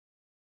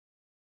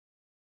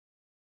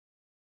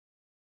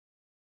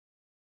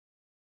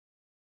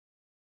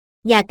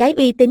Nhà cái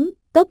uy tín,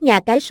 top nhà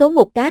cái số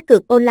 1 cá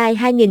cược online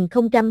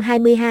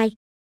 2022.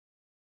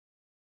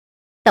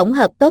 Tổng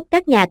hợp top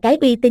các nhà cái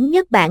uy tín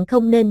nhất bạn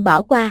không nên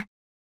bỏ qua.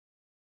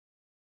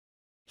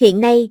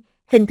 Hiện nay,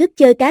 hình thức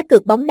chơi cá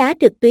cược bóng đá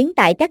trực tuyến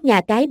tại các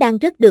nhà cái đang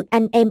rất được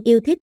anh em yêu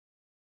thích.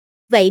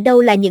 Vậy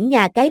đâu là những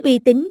nhà cái uy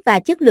tín và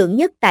chất lượng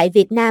nhất tại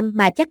Việt Nam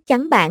mà chắc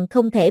chắn bạn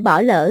không thể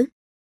bỏ lỡ?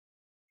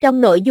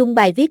 Trong nội dung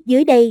bài viết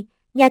dưới đây,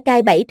 Nha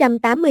Cai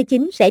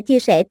 789 sẽ chia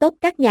sẻ top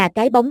các nhà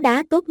cái bóng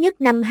đá tốt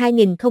nhất năm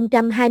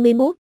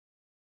 2021.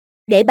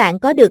 Để bạn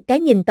có được cái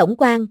nhìn tổng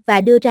quan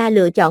và đưa ra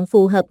lựa chọn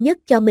phù hợp nhất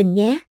cho mình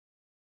nhé.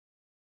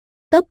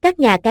 Top các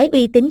nhà cái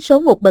uy tín số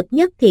 1 bậc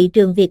nhất thị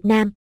trường Việt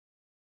Nam.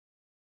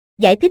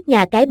 Giải thích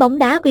nhà cái bóng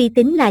đá uy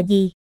tín là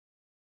gì?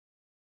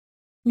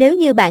 Nếu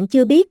như bạn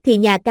chưa biết thì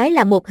nhà cái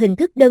là một hình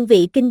thức đơn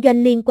vị kinh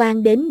doanh liên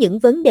quan đến những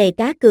vấn đề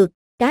cá cược,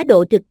 cá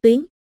độ trực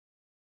tuyến.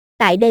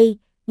 Tại đây,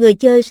 người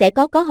chơi sẽ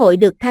có cơ hội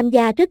được tham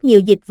gia rất nhiều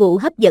dịch vụ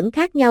hấp dẫn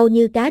khác nhau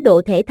như cá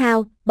độ thể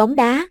thao, bóng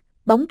đá,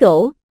 bóng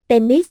rổ,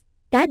 tennis,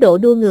 cá độ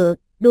đua ngựa,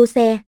 đua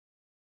xe.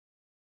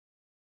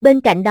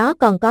 Bên cạnh đó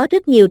còn có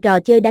rất nhiều trò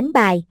chơi đánh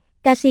bài,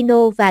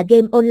 casino và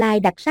game online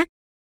đặc sắc.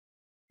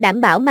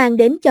 Đảm bảo mang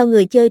đến cho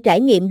người chơi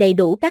trải nghiệm đầy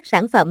đủ các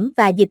sản phẩm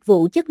và dịch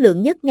vụ chất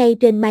lượng nhất ngay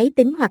trên máy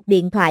tính hoặc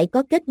điện thoại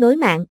có kết nối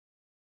mạng.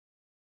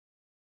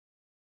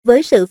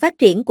 Với sự phát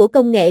triển của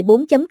công nghệ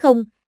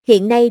 4.0,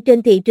 hiện nay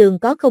trên thị trường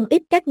có không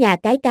ít các nhà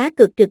cái cá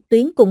cược trực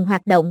tuyến cùng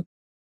hoạt động.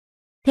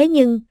 Thế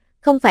nhưng,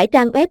 không phải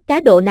trang web cá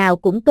độ nào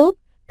cũng tốt,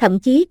 thậm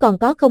chí còn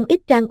có không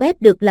ít trang web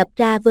được lập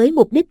ra với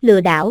mục đích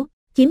lừa đảo,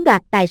 chiếm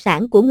đoạt tài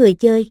sản của người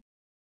chơi.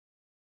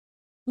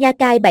 Nha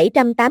Cai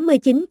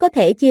 789 có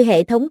thể chia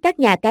hệ thống các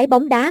nhà cái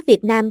bóng đá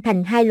Việt Nam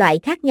thành hai loại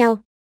khác nhau.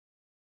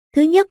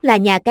 Thứ nhất là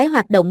nhà cái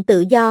hoạt động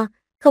tự do,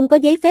 không có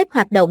giấy phép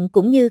hoạt động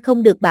cũng như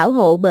không được bảo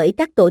hộ bởi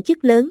các tổ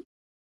chức lớn.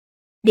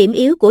 Điểm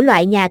yếu của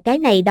loại nhà cái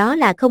này đó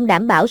là không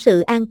đảm bảo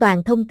sự an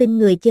toàn thông tin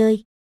người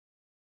chơi.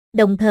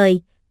 Đồng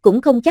thời,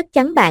 cũng không chắc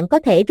chắn bạn có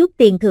thể rút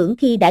tiền thưởng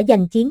khi đã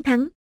giành chiến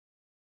thắng.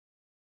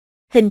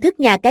 Hình thức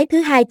nhà cái thứ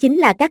hai chính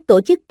là các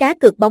tổ chức cá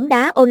cược bóng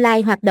đá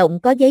online hoạt động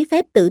có giấy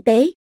phép tử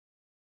tế.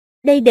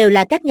 Đây đều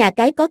là các nhà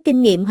cái có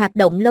kinh nghiệm hoạt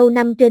động lâu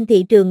năm trên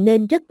thị trường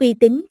nên rất uy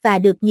tín và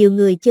được nhiều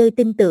người chơi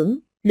tin tưởng,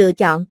 lựa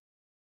chọn.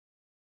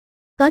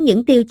 Có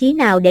những tiêu chí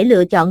nào để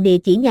lựa chọn địa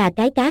chỉ nhà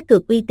cái cá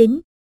cược uy tín?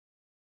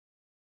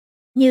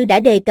 Như đã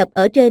đề cập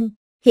ở trên,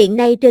 hiện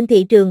nay trên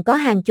thị trường có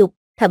hàng chục,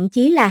 thậm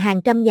chí là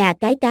hàng trăm nhà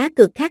cái cá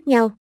cược khác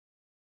nhau.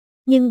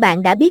 Nhưng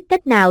bạn đã biết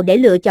cách nào để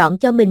lựa chọn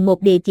cho mình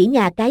một địa chỉ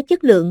nhà cái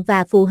chất lượng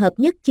và phù hợp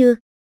nhất chưa?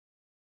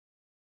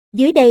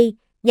 Dưới đây,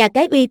 nhà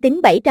cái uy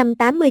tín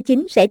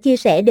 789 sẽ chia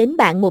sẻ đến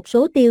bạn một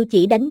số tiêu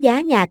chỉ đánh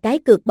giá nhà cái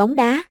cược bóng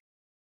đá.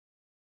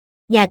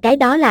 Nhà cái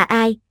đó là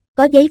ai?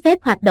 Có giấy phép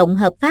hoạt động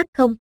hợp pháp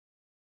không?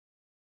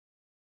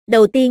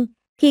 Đầu tiên,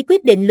 khi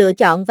quyết định lựa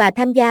chọn và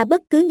tham gia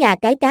bất cứ nhà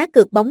cái cá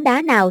cược bóng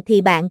đá nào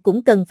thì bạn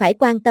cũng cần phải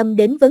quan tâm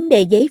đến vấn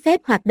đề giấy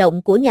phép hoạt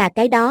động của nhà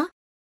cái đó.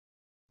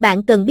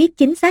 Bạn cần biết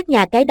chính xác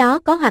nhà cái đó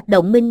có hoạt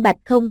động minh bạch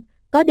không,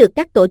 có được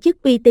các tổ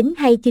chức uy tín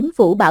hay chính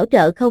phủ bảo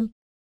trợ không?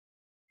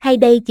 Hay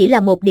đây chỉ là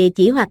một địa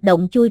chỉ hoạt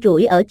động chui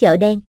rủi ở chợ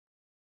đen?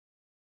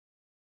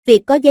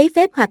 Việc có giấy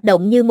phép hoạt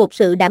động như một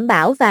sự đảm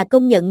bảo và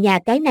công nhận nhà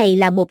cái này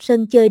là một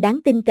sân chơi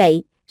đáng tin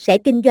cậy, sẽ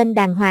kinh doanh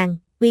đàng hoàng,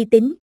 uy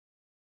tín.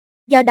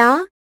 Do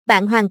đó,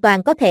 bạn hoàn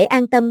toàn có thể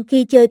an tâm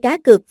khi chơi cá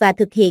cược và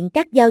thực hiện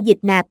các giao dịch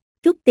nạp,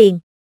 rút tiền.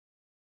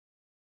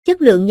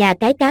 Chất lượng nhà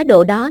cái cá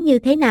độ đó như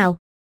thế nào?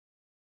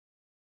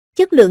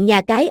 Chất lượng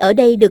nhà cái ở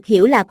đây được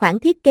hiểu là khoản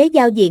thiết kế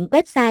giao diện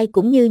website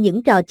cũng như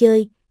những trò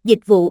chơi,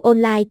 dịch vụ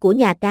online của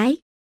nhà cái.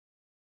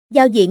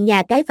 Giao diện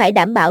nhà cái phải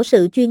đảm bảo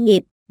sự chuyên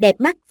nghiệp, đẹp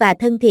mắt và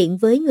thân thiện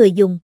với người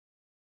dùng.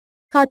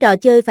 Kho trò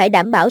chơi phải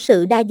đảm bảo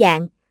sự đa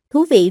dạng,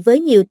 thú vị với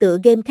nhiều tựa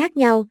game khác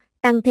nhau,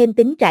 tăng thêm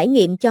tính trải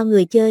nghiệm cho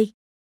người chơi.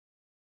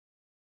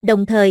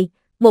 Đồng thời,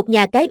 một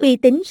nhà cái uy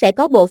tín sẽ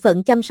có bộ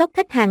phận chăm sóc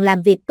khách hàng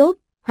làm việc tốt,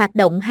 hoạt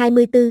động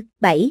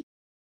 24/7.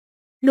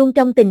 Luôn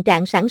trong tình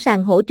trạng sẵn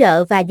sàng hỗ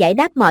trợ và giải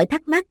đáp mọi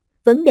thắc mắc,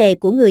 vấn đề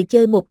của người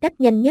chơi một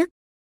cách nhanh nhất.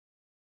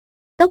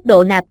 Tốc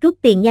độ nạp rút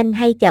tiền nhanh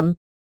hay chậm?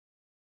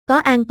 Có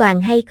an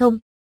toàn hay không?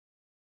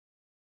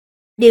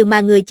 Điều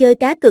mà người chơi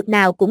cá cược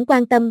nào cũng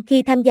quan tâm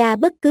khi tham gia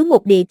bất cứ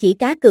một địa chỉ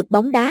cá cược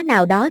bóng đá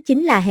nào đó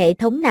chính là hệ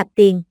thống nạp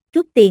tiền,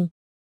 rút tiền.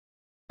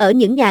 Ở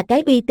những nhà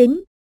cái uy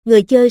tín,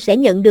 người chơi sẽ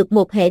nhận được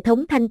một hệ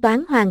thống thanh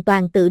toán hoàn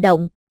toàn tự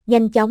động,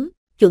 nhanh chóng,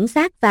 chuẩn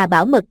xác và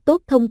bảo mật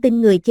tốt thông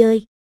tin người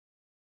chơi.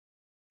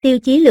 Tiêu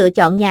chí lựa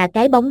chọn nhà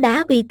cái bóng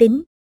đá uy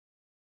tín.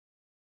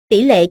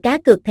 Tỷ lệ cá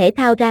cược thể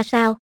thao ra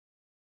sao?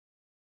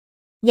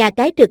 Nhà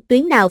cái trực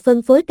tuyến nào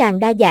phân phối càng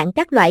đa dạng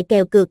các loại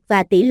kèo cược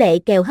và tỷ lệ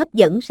kèo hấp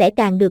dẫn sẽ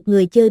càng được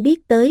người chơi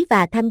biết tới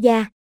và tham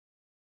gia.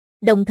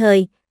 Đồng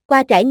thời,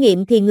 qua trải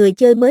nghiệm thì người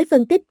chơi mới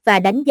phân tích và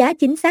đánh giá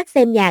chính xác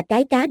xem nhà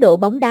cái cá độ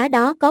bóng đá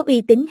đó có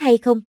uy tín hay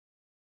không.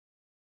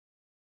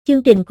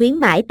 Chương trình khuyến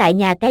mãi tại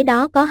nhà cái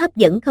đó có hấp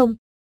dẫn không?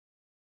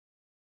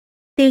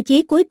 Tiêu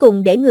chí cuối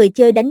cùng để người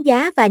chơi đánh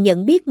giá và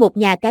nhận biết một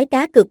nhà cái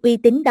cá cược uy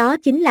tín đó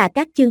chính là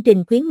các chương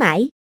trình khuyến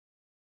mãi.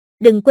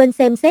 Đừng quên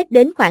xem xét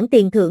đến khoản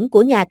tiền thưởng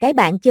của nhà cái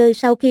bạn chơi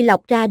sau khi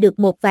lọc ra được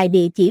một vài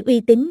địa chỉ uy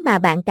tín mà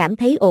bạn cảm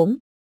thấy ổn.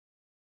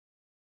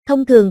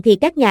 Thông thường thì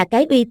các nhà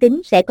cái uy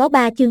tín sẽ có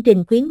 3 chương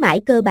trình khuyến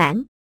mãi cơ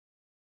bản.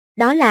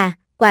 Đó là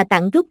quà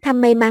tặng rút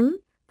thăm may mắn,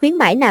 khuyến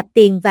mãi nạp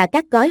tiền và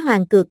các gói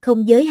hoàn cược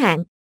không giới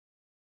hạn.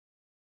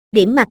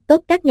 Điểm mặt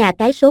tốt các nhà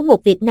cái số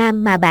 1 Việt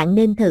Nam mà bạn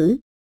nên thử.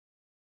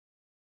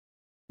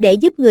 Để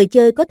giúp người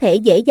chơi có thể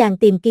dễ dàng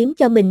tìm kiếm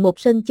cho mình một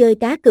sân chơi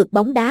cá cược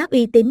bóng đá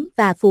uy tín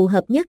và phù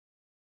hợp nhất.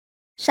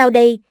 Sau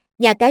đây,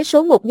 nhà cái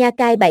số 1 Nha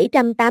Cai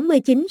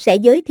 789 sẽ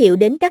giới thiệu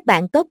đến các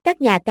bạn top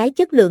các nhà cái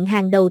chất lượng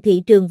hàng đầu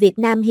thị trường Việt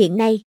Nam hiện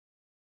nay.